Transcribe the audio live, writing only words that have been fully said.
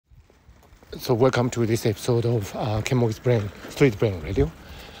So welcome to this episode of Kenmogi's Street Brain Radio.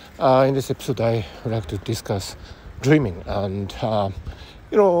 In this episode, I would like to discuss dreaming. And,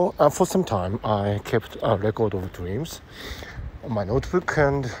 for some time, I kept a record of dreams on my notebook,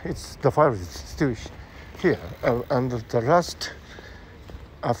 and the file is still here. And the last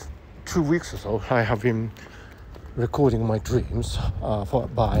 2 weeks or so, I have been recording my dreams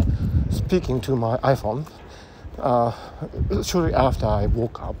by speaking to my iPhone shortly after I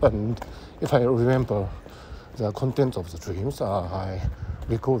woke up, and if I remember the content of the dreams, I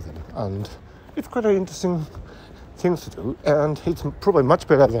record them, and it's quite an interesting thing to do, and it's probably much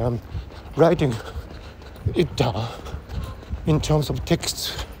better than writing it down in terms of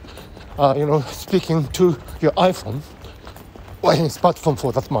text. Speaking to your iPhone or any smartphone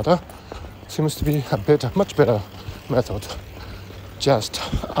for that matter seems to be a much better method just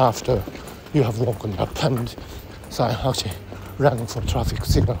after you have woken up, and so I'm actually running for traffic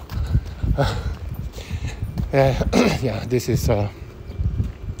signal. This is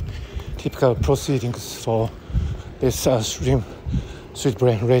typical proceedings for this Street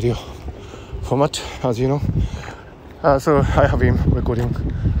Brain Radio format, as you know. So I have been recording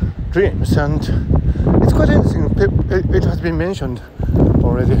dreams, and it's quite interesting. It has been mentioned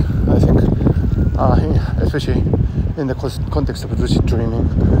already, I think, especially in the context of lucid dreaming,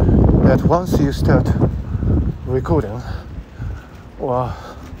 that once you start recording or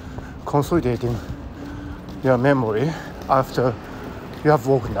consolidating your memory after you have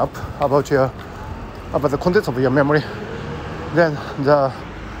woken up about the contents of your memory, then the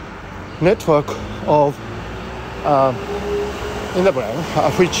network of in the brain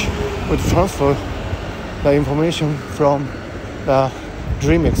which would transfer the information from the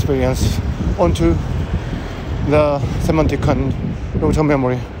dream experience onto the semantic and long-term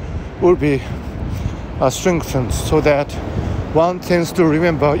memory will be strengthened, so that one tends to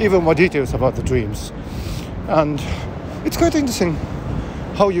remember even more details about the dreams. And it's quite interesting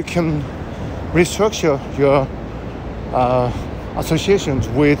how you can restructure your associations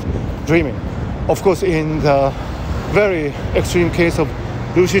with dreaming. Of course, in the very extreme case of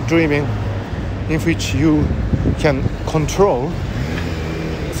lucid dreaming, in which you can control,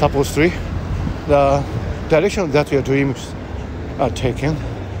 supposedly, the direction that your dreams are taking,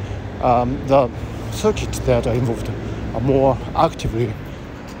 the circuits that are involved are more actively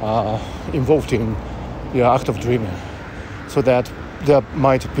involved in your act of dreaming, so that there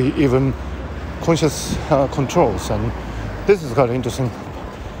might be even conscious controls. And this is quite an interesting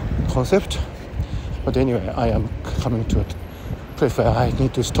concept. But anyway, I am coming to a place where I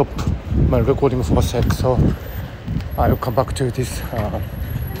need to stop my recording for a sec, so I'll come back to this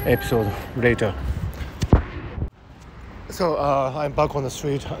episode later. So I'm back on the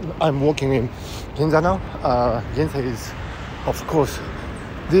street. I'm walking in Ginza now. Ginza is, of course,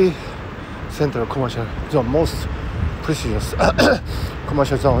 the central commercial zone, most prestigious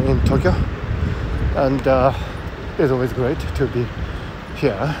commercial zone in Tokyo. And it's always great to be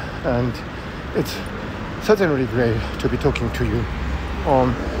here. And it's certainly great to be talking to you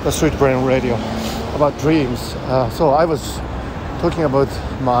on the Street Brain Radio about dreams. So I was talking about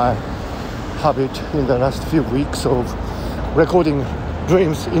my habit in the last few weeks of recording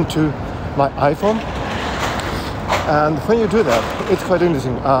dreams into my iPhone, and when you do that, it's quite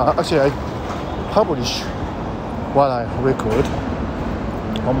interesting. Actually, I publish what I record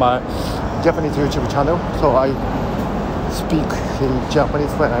on my Japanese YouTube channel, so I speak in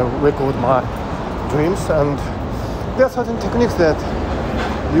Japanese when I record my dreams, and there are certain techniques that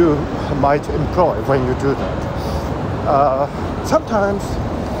you might employ when you do that. Sometimes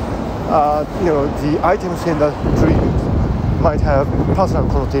the items in the dream might have personal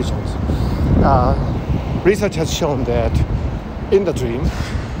connotations. Research has shown that in the dream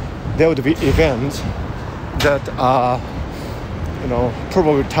there would be events that are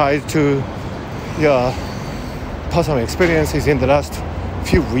probably tied to your personal experiences in the last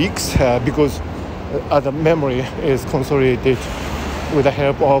few weeks, because the memory is consolidated with the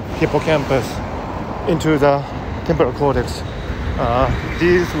help of hippocampus into the temporal cortex.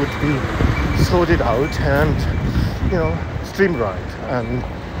 These would be sorted out and streamlined, and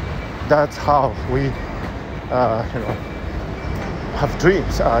that's how we have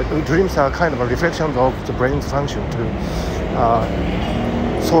dreams. Dreams are kind of a reflection of the brain's function to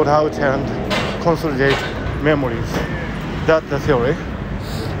sort out and consolidate memories. That's the theory.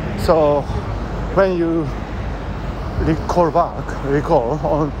 So when you recall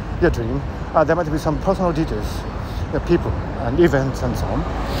on your dream, there might be some personal details, people and events and so on.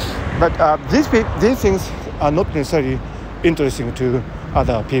 But these things are not necessarily interesting to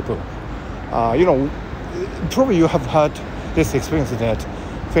other people. Probably you have had this experience that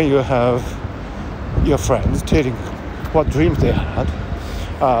when you have your friends telling what dreams they had,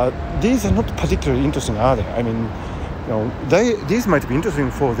 these are not particularly interesting, are they? I mean, these might be interesting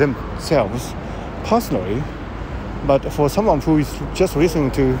for themselves personally, but for someone who is just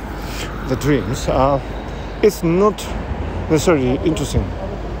listening to the dreams, it's not necessarily interesting.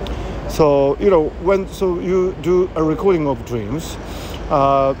 So when you do a recording of dreams,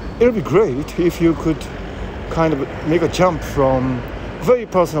 it'll be great if you could kind of make a jump from very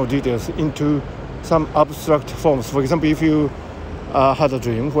personal details into some abstract forms. For example, if you had a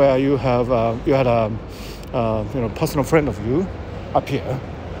dream where you had a personal friend of you appear,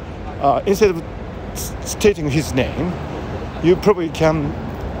 instead of stating his name, you probably can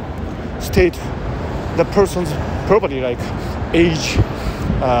state the person's property, like age,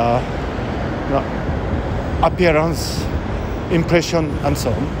 appearance, impression, and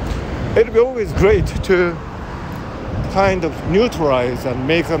so on. It'd be always great to kind of neutralize and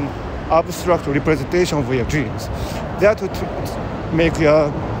make an abstract representation of your dreams. That would make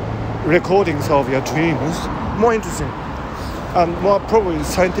your recordings of your dreams more interesting and more probably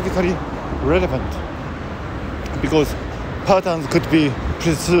scientifically relevant, because patterns could be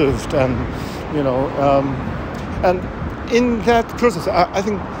preserved, and and in that process, I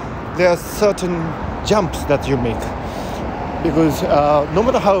think there are certain jumps that you make, because no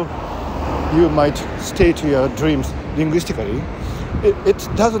matter how you might state your dreams linguistically, it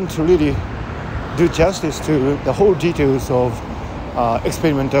doesn't really do justice to the whole details of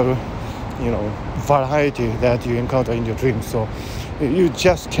experimental, variety that you encounter in your dreams. So you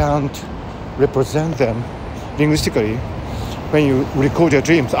just can't represent them linguistically when you record your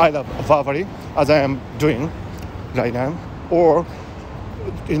dreams, either verbally, as I am doing right now, or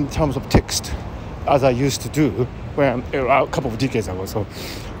in terms of text, as I used to do a couple of decades ago. So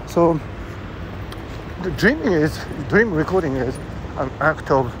the dream recording is an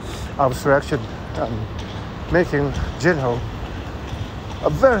act of abstraction and making general a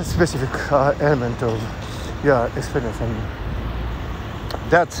very specific element of your experience, and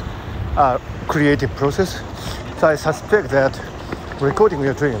that's a creative process. So I suspect that recording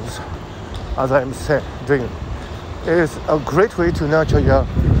your dreams, as I'm doing, is a great way to nurture your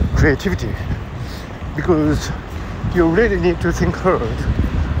creativity, because you really need to think hard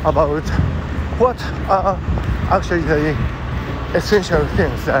about what are actually the essential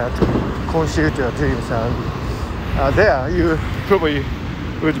things that constitute your dreams, and there you probably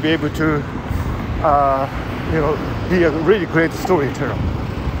would be able to be a really great storyteller.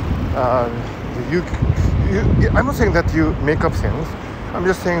 I'm not saying that you make up things. I'm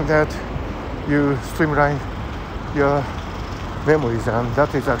just saying that you streamline your memories, and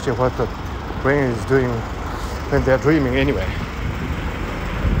that is actually what the brain is doing when they're dreaming anyway.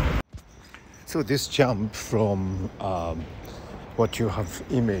 So this jump from what you have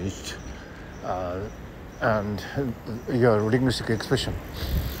imaged and your linguistic expression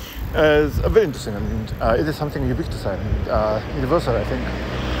is very interesting, and it is something ubiquitous and universal, I think,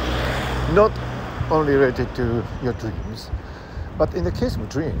 not only related to your dreams, but in the case of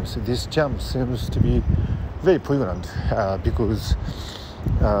dreams, this jump seems to be very prevalent because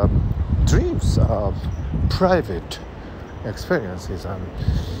dreams are private experiences, and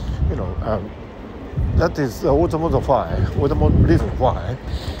that is the ultimate reason why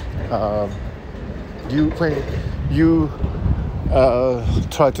when you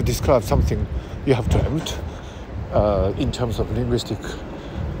try to describe something you have dreamt in terms of linguistic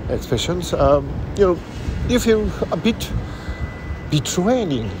expressions, you feel a bit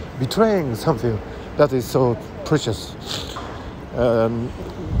betraying something that is so precious,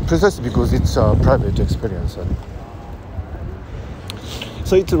 precisely because it's a private experience. And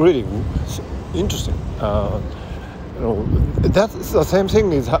so it's really interesting. That's the same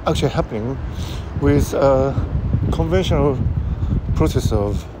thing is actually happening with a conventional process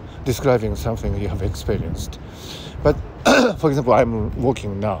of describing something you have experienced. But for example, I'm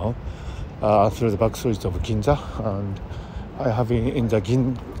walking now through the back streets of Ginza, and I have been in the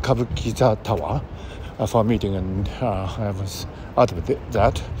Kabukiza Tower for a meeting, and I was out of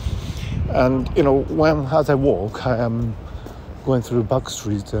that. And as I walk, I am going through back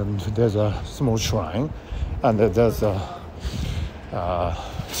streets, and there's a small shrine, and there's a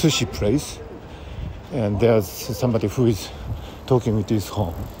sushi place, and there's somebody who is talking with his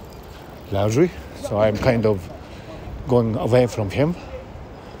phone loudly. So I'm kind of going away from him.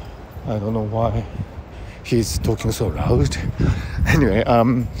 I don't know why he's talking so loud. Anyway,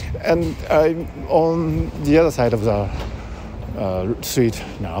 and I'm on the other side of the street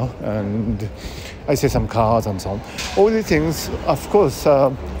now, and I see some cars and so on. All these things, of course,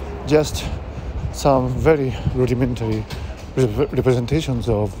 just some very rudimentary representations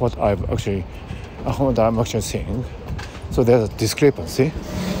of what I'm actually seeing. So there's a discrepancy.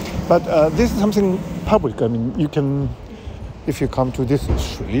 But this is something public. I mean, you can, if you come to this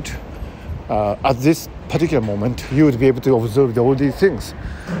street, at this particular moment, you would be able to observe all these things.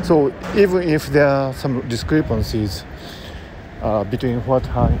 So even if there are some discrepancies between what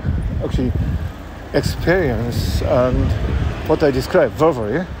I actually experience and what I describe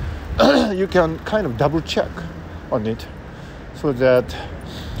verbally, you can kind of double check on it so that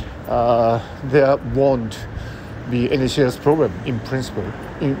there won't be any serious problem in principle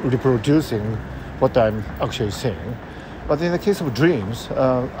in reproducing what I'm actually saying. But in the case of dreams,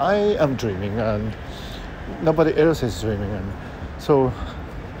 I am dreaming and nobody else is dreaming, and so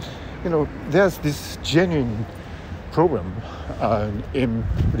there's this genuine problem in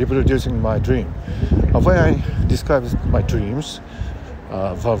reproducing my dream. When I describe my dreams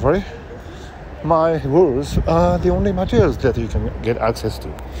verbally, my words are the only materials that you can get access to.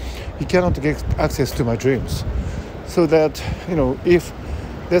 You cannot get access to my dreams. So that, if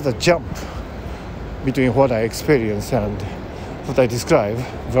there's a jump between what I experience and what I describe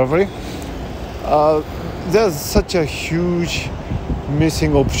verbally, there's such a huge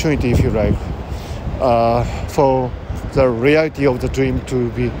missing opportunity, if you like, for the reality of the dream to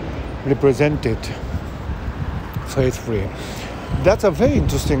be represented faithfully. That's a very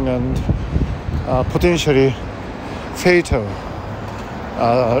interesting and potentially fatal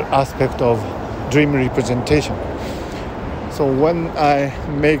aspect of dream representation. So when I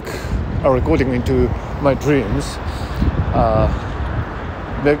make a recording into my dreams,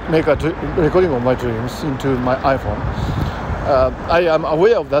 make a recording of my dreams into my iPhone, I am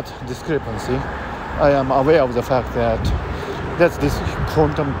aware of that discrepancy. I am aware of the fact that that's this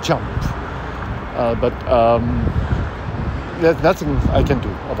quantum jump, but there's nothing I can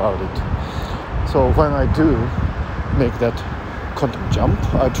do about it. So when I do make that quantum jump,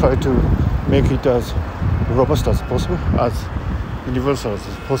 I try to make it as robust as possible, as universal as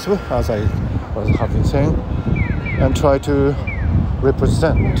possible, as I have been saying, and try to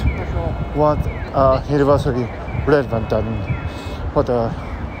represent what universally relevant and what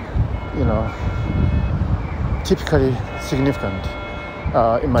typically significant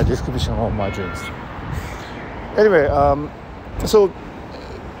in my description of my dreams. Anyway, so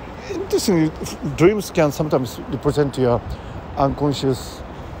interestingly, dreams can sometimes represent your unconscious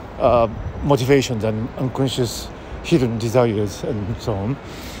motivations and unconscious hidden desires and so on.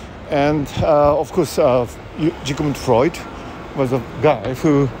 And of course, Sigmund Freud was a guy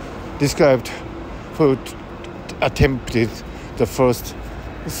who attempted the first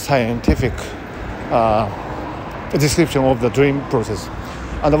scientific description of the dream process.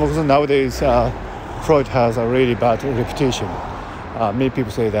 And of course, nowadays, Freud has a really bad reputation. Many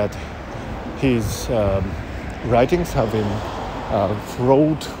people say that his writings have been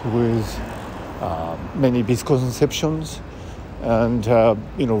fraught with many misconceptions, and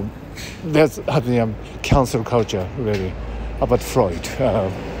there's happening a cancel culture really about Freud.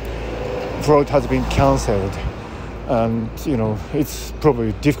 Freud has been cancelled, and it's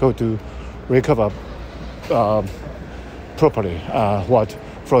probably difficult to recover properly what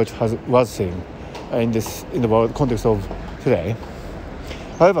Freud was saying in the world context of today.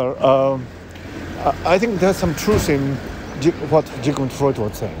 However, I think there's some truth in what Sigmund Freud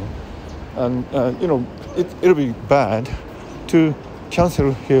was saying, and it'll be bad to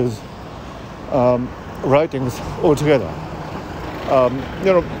cancel his writings altogether.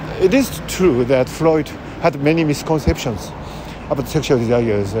 It is true that Freud had many misconceptions about sexual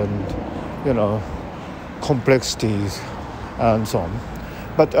desires and complexities and so on,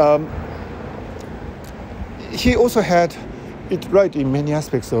 but he also had it right in many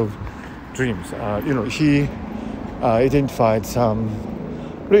aspects of dreams. He identified some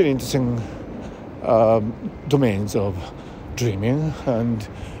really interesting domains of dreaming, and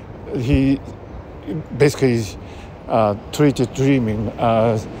he basically treated dreaming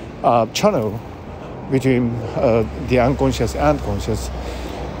as a channel between the unconscious and conscious.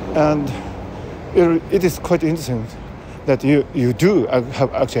 And it is quite interesting that you do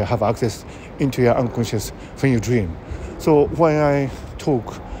actually have access into your unconscious when you dream. So when I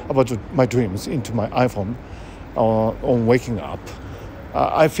talk about my dreams into my iPhone on waking up,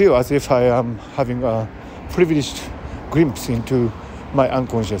 I feel as if I am having a privileged glimpse into my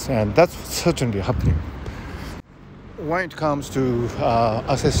unconscious, and that's certainly happening. When it comes to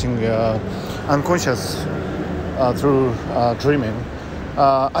assessing unconscious through dreaming,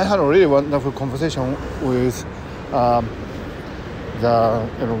 I had a really wonderful conversation with the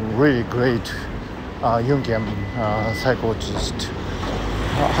really great Jungian psychologist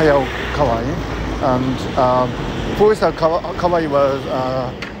Hayao Kawai, and Professor Kawai was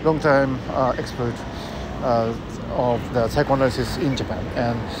a long-time expert of the psychoanalysis in Japan,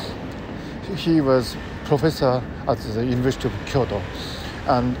 and he was professor at the University of Kyoto.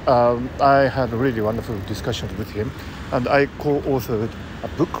 And I had a really wonderful discussion with him, and I co-authored a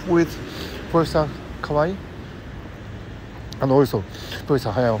book with Professor Kawai. And also,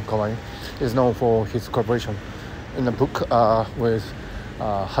 Professor Hayao Kawai is known for his collaboration in a book with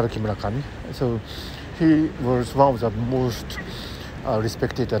Haruki Murakami. So he was one of the most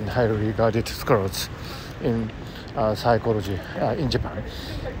respected and highly regarded scholars in psychology in Japan.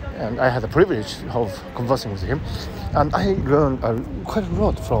 And I had the privilege of conversing with him. And I learned quite a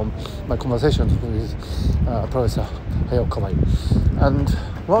lot from my conversations with Professor Hayao Kawai. And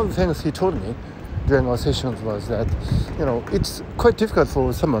one of the things he told me during our sessions was that, it's quite difficult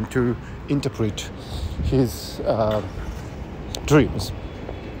for someone to interpret his dreams,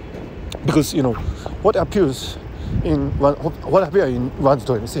 because what appears in one's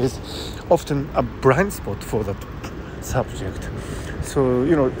dreams is often a blind spot for that subject. So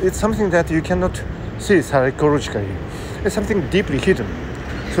it's something that you cannot see psychologically. It's something deeply hidden,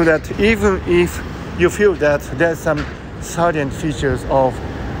 so that even if you feel that there's some salient features of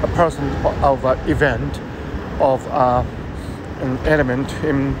a person, of an event, of an element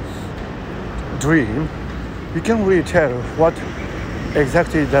in dream, you can't really tell what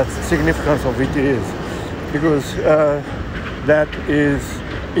exactly that significance of it is, because that is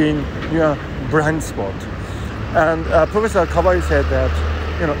in your blind spot. And Professor Kawai said that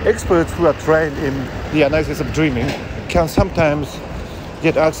experts who are trained in the analysis of dreaming can sometimes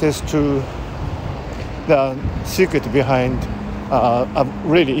get access to the secret behind a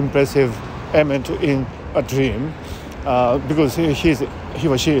really impressive element in a dream, because he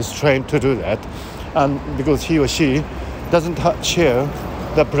or she is trained to do that, and because he or she doesn't share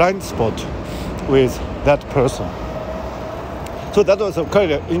the blind spot with that person. So that was a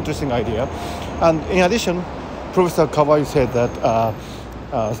quite an interesting idea. And in addition, Professor Kawai said that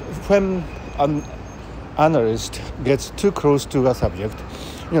when an analyst gets too close to a subject,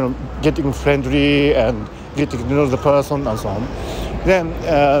 getting friendly and getting to know the person and so on, then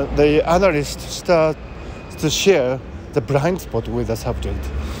the analyst starts to share the blind spot with the subject,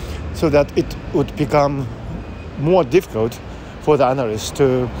 so that it would become more difficult for the analyst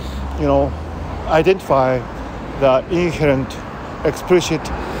to, identify the inherent explicit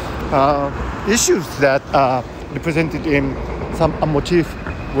issues that are represented in a motif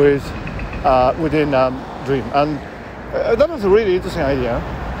within a dream. And that was a really interesting idea.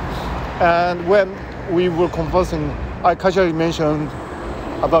 And when we were conversing, I casually mentioned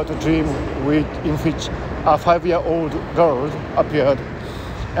about a dream in which a 5-year-old girl appeared,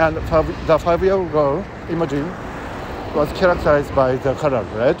 and the 5-year-old girl in my dream was characterized by the color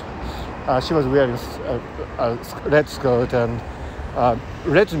red. She was wearing a red skirt, and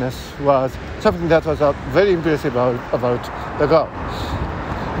redness was something that was very impressive about the girl.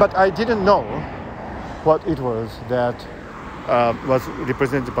 But I didn't know what it was that was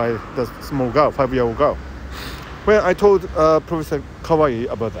represented by the small girl, 5-year-old girl. When I told Professor Kawai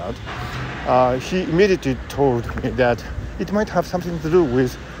about that, he immediately told me that it might have something to do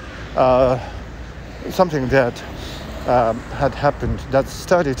with something that had happened, that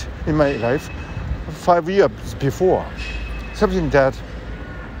started in my life 5 years before, something that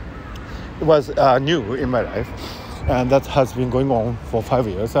was new in my life, and that has been going on for 5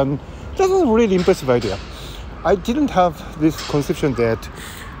 years. And that was a really impressive idea. I didn't have this conception that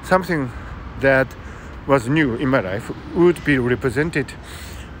something that was new in my life would be represented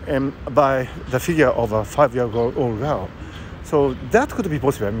by the figure of a 5-year-old girl. So that could be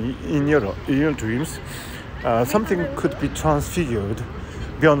possible. I mean, in your dreams, something could be transfigured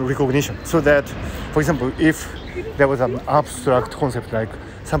beyond recognition. So that, for example, if there was an abstract concept like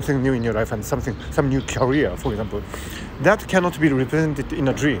something new in your life and some new career, for example, that cannot be represented in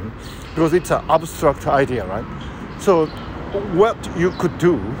a dream because it's an abstract idea, right? So what you could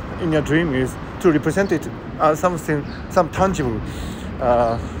do in your dream is to represent it as some tangible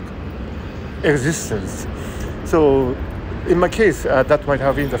existence. So in my case, that might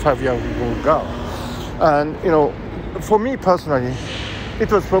have been the 5-year-old girl. And, for me personally,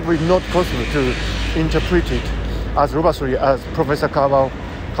 it was probably not possible to interpret it as robustly as Professor Kawai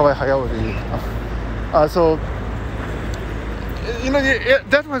Hayao did. So,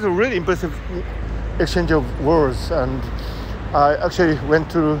 that was a really impressive exchange of words. And I actually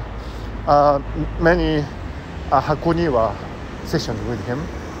went through many Hakoniwa sessions with him,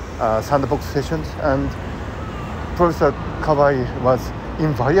 sandbox sessions, and Professor Kawai was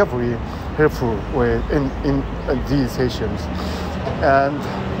invariably helpful in these sessions. And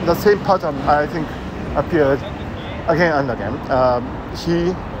the same pattern, I think, appeared again and again.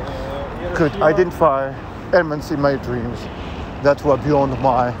 He could identify elements in my dreams that were beyond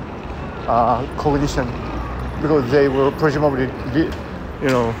my cognition, because they were presumably,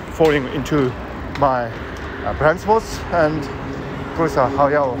 falling into my blind spots. And Professor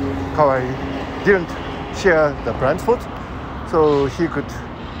Hayao Kawai didn't share the blind spot, so he could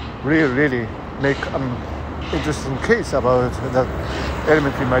really make an interesting case about that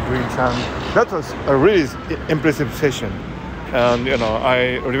element in my dreams, and that was a really impressive session. And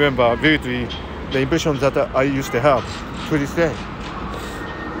I remember vividly the impressions that I used to have to this day.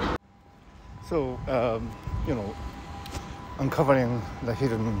 So uncovering the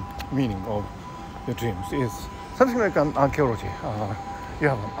hidden meaning of your dreams is something like an archaeology. You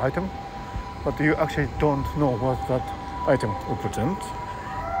have an item, but you actually don't know what that item represents.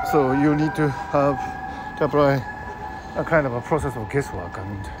 So you need to apply a kind of a process of guesswork,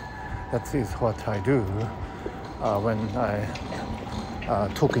 and that is what I do when I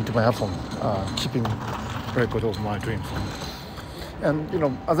talk into my iPhone, keeping record of my dreams. And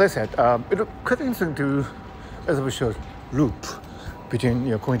as I said, it's quite interesting to establish a loop between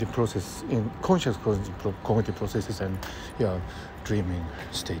your cognitive process in conscious cognitive processes and your dreaming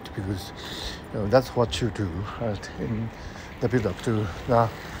state, because that's what you do in the build-up to the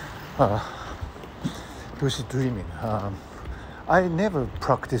lucid dreaming. I never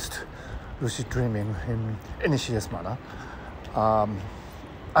practiced lucid dreaming in any serious manner.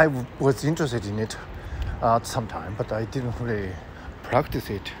 I was interested in it at some time, but I didn't really practice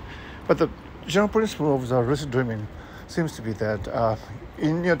it. But the general principle of the lucid dreaming seems to be that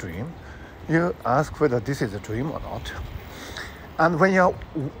in your dream, you ask whether this is a dream or not. And when you're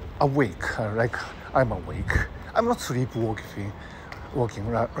awake, like I'm awake, I'm not sleepwalking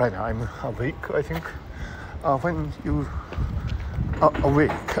right now, I'm awake, I think. When you are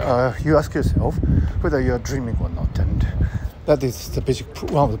awake, you ask yourself whether you're dreaming or not. And that is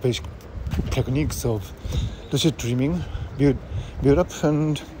one of the basic techniques of lucid dreaming build up.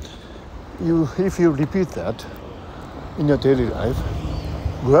 And if you repeat that in your daily life,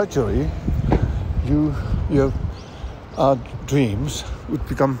 gradually your dreams would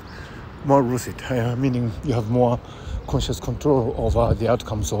become more lucid, meaning you have more conscious control over the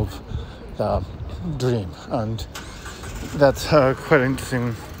outcomes of the dream. And that's quite an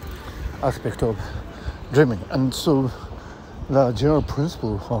interesting aspect of dreaming. And so the general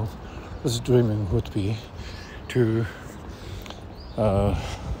principle of lucid dreaming would be to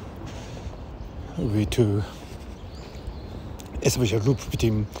establish a loop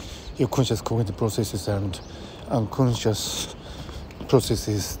between your conscious cognitive processes and unconscious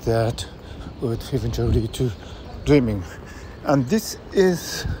processes that would eventually lead to dreaming. And this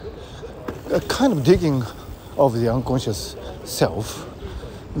is a kind of digging of the unconscious self,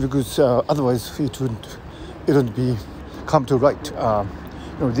 because otherwise it wouldn't be come to light.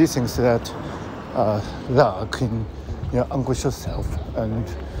 These things that lurk in your unconscious self, and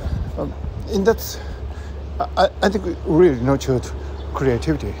in that, I think we really nurtured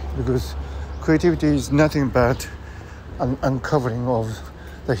creativity, because creativity is nothing but an uncovering of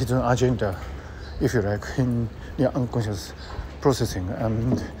the hidden agenda, if you like, in your unconscious processing.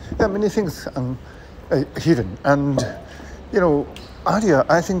 And there are many things hidden. And earlier,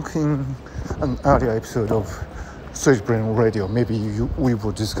 I think in an earlier episode of Straight Brain Radio, maybe we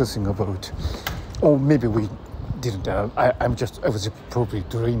were discussing about, or maybe we didn't. I was probably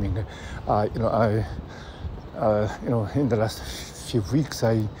dreaming. In the last few weeks,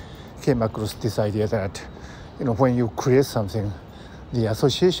 I came across this idea that, when you create something, the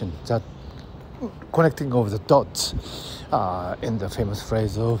association, that connecting of the dots, in the famous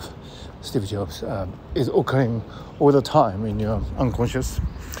phrase of Steve Jobs, is occurring all the time in your unconscious,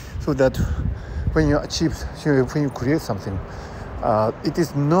 so that when you create something, it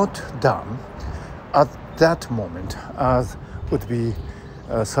is not done at that moment as would be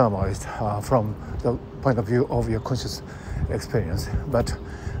surmised from the point of view of your conscious experience, but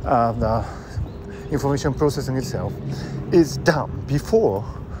the information processing itself is done before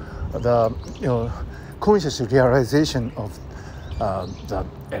the conscious realization of the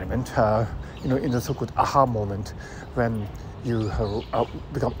element, in the so-called aha moment, when you have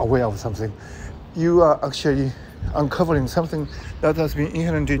become aware of something. You are actually uncovering something that has been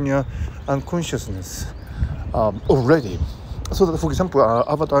inherent in your unconsciousness already. So that, for example,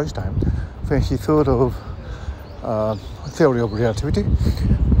 Albert Einstein, when he thought of theory of relativity,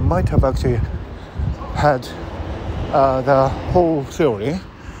 might have actually had the whole theory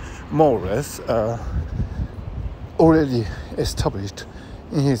more or less already established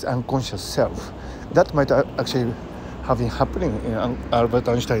in his unconscious self. That might actually have been happening in Albert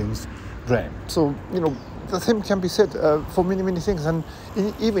Einstein's brain. So, the same can be said for many, many things. And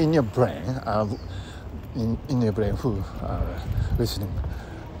even in your brain, in your brain who are listening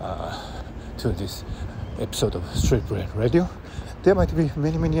to this episode of Street Brain Radio, there might be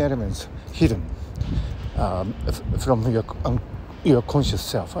many, many elements hidden from your conscious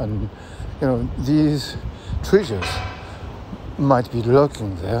self. And, these treasures might be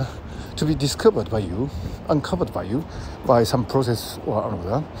lurking there to be discovered by you, uncovered by you, by some process or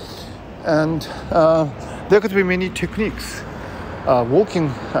another. And there could be many techniques.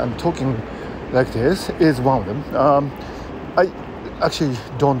 Walking and talking like this is one of them. I actually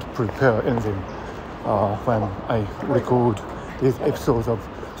don't prepare anything when I record these episodes of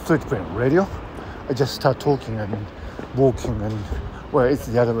Street Brain Radio. I just start talking and walking, and it's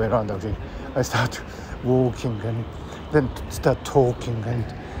the other way around actually. I start walking and then start talking, and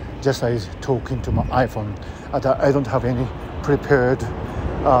just like talking to my iPhone. I don't have any prepared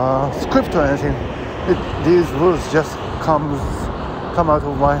script or anything. These words just come out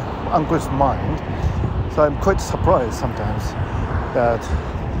of my uncle's mind. So I'm quite surprised sometimes that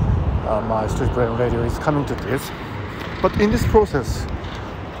my Street Brain Radio is coming to this. But in this process,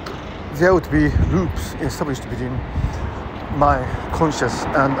 there would be loops established between my conscious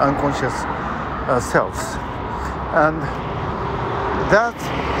and unconscious selves. And that's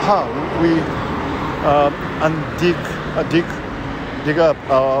how we dig up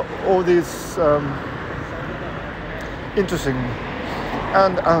all these interesting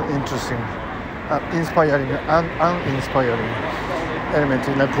and uninteresting, inspiring and uninspiring elements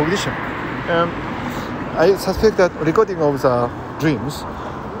in a cognition. I suspect that recording of the dreams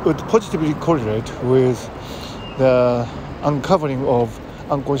would positively correlate with the uncovering of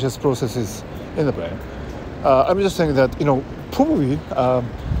unconscious processes in the brain. I'm just saying that, probably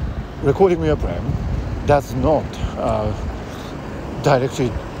recording your brain does not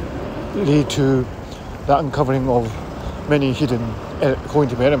directly lead to the uncovering of many hidden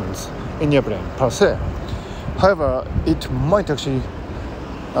cognitive elements in your brain per se. However, it might actually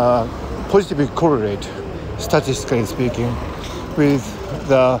positively correlate, statistically speaking, with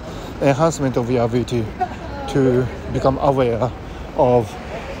the enhancement of your ability to become aware of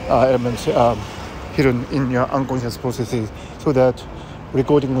elements hidden in your unconscious processes, so that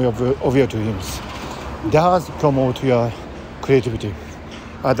recording of your dreams does promote your creativity.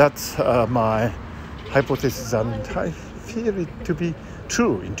 That's my hypothesis, and I feel it to be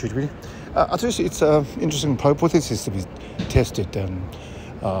true intuitively. At least it's an interesting hypothesis to be tested, and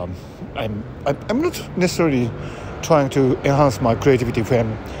I'm not necessarily trying to enhance my creativity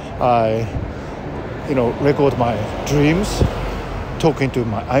when I record my dreams, talking to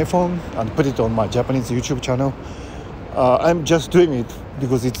my iPhone and put it on my Japanese YouTube channel. I'm just doing it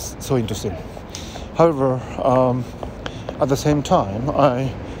because it's so interesting. However, at the same time,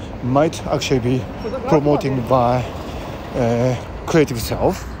 I might actually be promoting my creative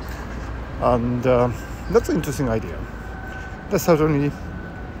self, and that's an interesting idea. That's certainly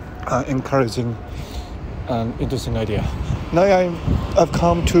encouraging and interesting idea. Now I've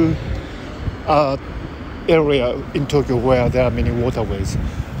come to an area in Tokyo where there are many waterways.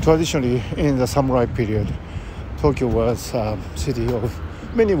 Traditionally, in the samurai period, Tokyo was a city of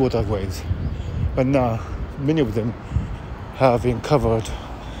many waterways, but now many of them have been covered,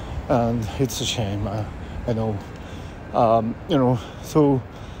 and it's a shame. I know. So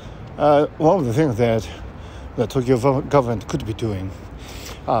one of the things that the Tokyo government could be doing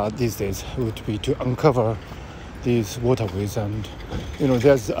these days would be to uncover these waterways. And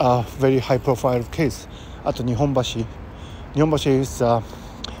there's a very high-profile case at Nihonbashi. Nihonbashi is the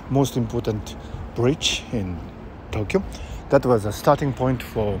most important bridge in Tokyo. That was a starting point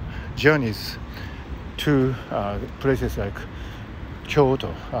for journeys to places like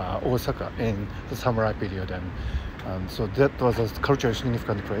Kyoto, Osaka in the samurai period, and so that was a culturally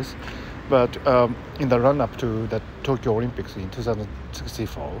significant place. But in the run-up to the Tokyo Olympics in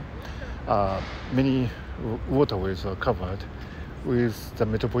 2064, many waterways were covered with the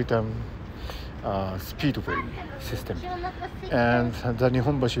metropolitan speedway system, and the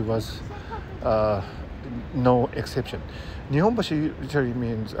Nihonbashi was no exception. Nihonbashi literally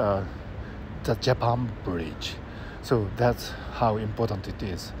means the Japan Bridge, so that's how important it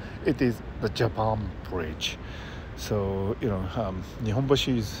is. It is the Japan Bridge. So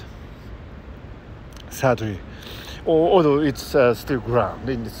Nihonbashi is sadly, although it's still ground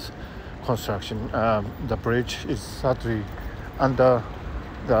in its construction, the bridge is sadly under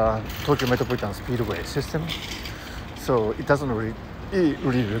the Tokyo Metropolitan Speedway system, so it doesn't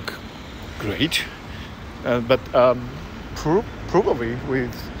really look great. But probably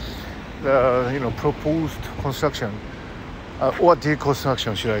with the proposed construction or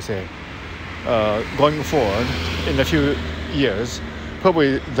deconstruction, should I say, going forward in a few years,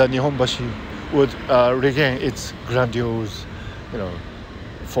 probably the Nihonbashi would regain its grandiose,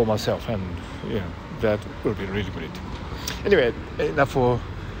 former self, and that would be really great. Anyway, enough for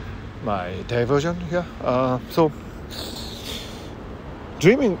my diversion here. So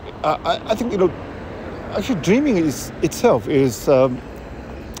dreaming, I think actually dreaming itself is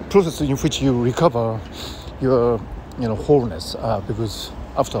process in which you recover your wholeness, because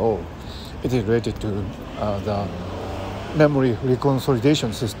after all it is related to the memory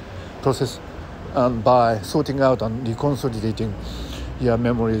reconsolidation process, and by sorting out and reconsolidating your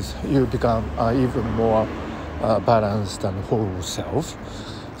memories you become even more balanced and whole self.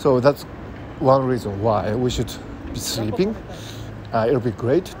 So that's one reason why we should be sleeping. It'll be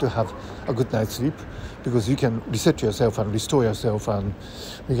great to have a good night's sleep, because you can reset yourself and restore yourself and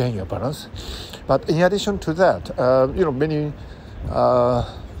regain your balance. But in addition to that, many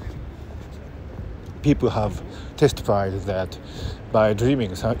people have testified that by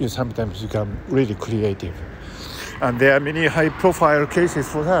dreaming, you sometimes become really creative. And there are many high-profile cases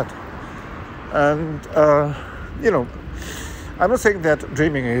for that. And, I'm not saying that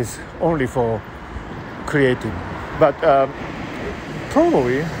dreaming is only for creating, but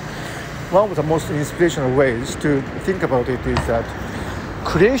probably one of the most inspirational ways to think about it is that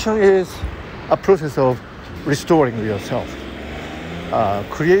creation is a process of restoring yourself.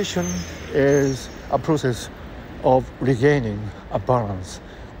 Creation is a process of regaining a balance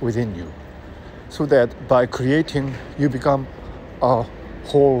within you, so that by creating you become a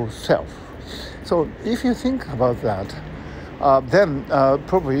whole self. So if you think about that, then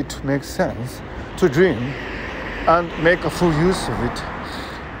probably it makes sense to dream and make a full use of it.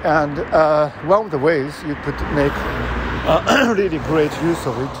 And one of the ways you could make really great use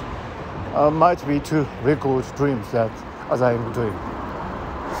of it might be to record dreams, that as I am doing.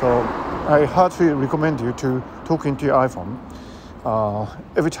 So I heartily recommend you to talk into your iPhone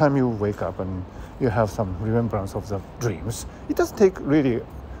every time you wake up and you have some remembrance of the dreams. It doesn't take really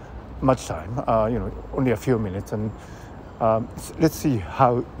much time, only a few minutes, and let's see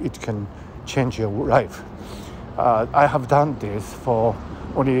how it can change your life. I have done this for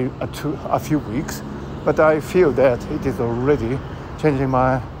only a few weeks, but I feel that it is already changing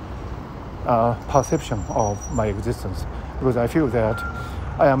my perception of my existence, because I feel that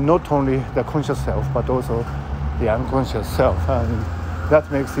I am not only the conscious self but also the unconscious self, and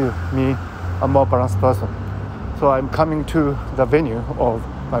that makes me a more balanced person. So I'm coming to the venue of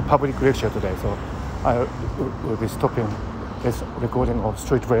my public lecture today, so I will be stopping this recording of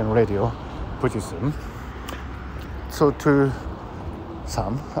Street Brain Radio pretty soon. So to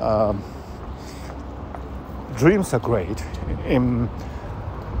some, dreams are great in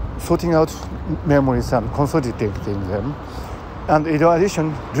sorting out memories and consolidating them. And in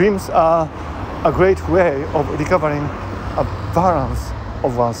addition, dreams are a great way of recovering a balance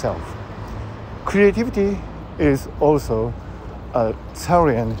of oneself. Creativity is also a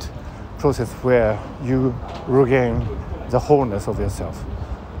salient process where you regain the wholeness of yourself.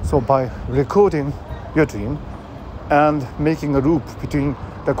 So by recording your dream and making a loop between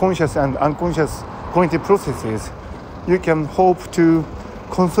the conscious and unconscious cognitive processes, you can hope to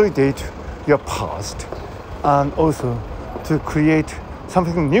consolidate your past and also to create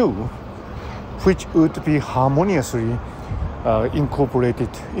something new which would be harmoniously incorporated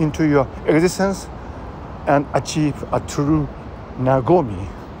into your existence and achieve a true nagomi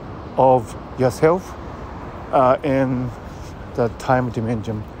of yourself in the time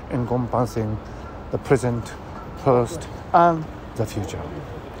dimension encompassing the present, past, and the future.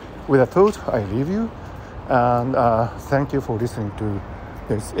 With that thought, I leave you, and thank you for listening to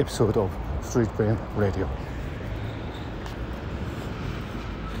this episode of Street Brain Radio.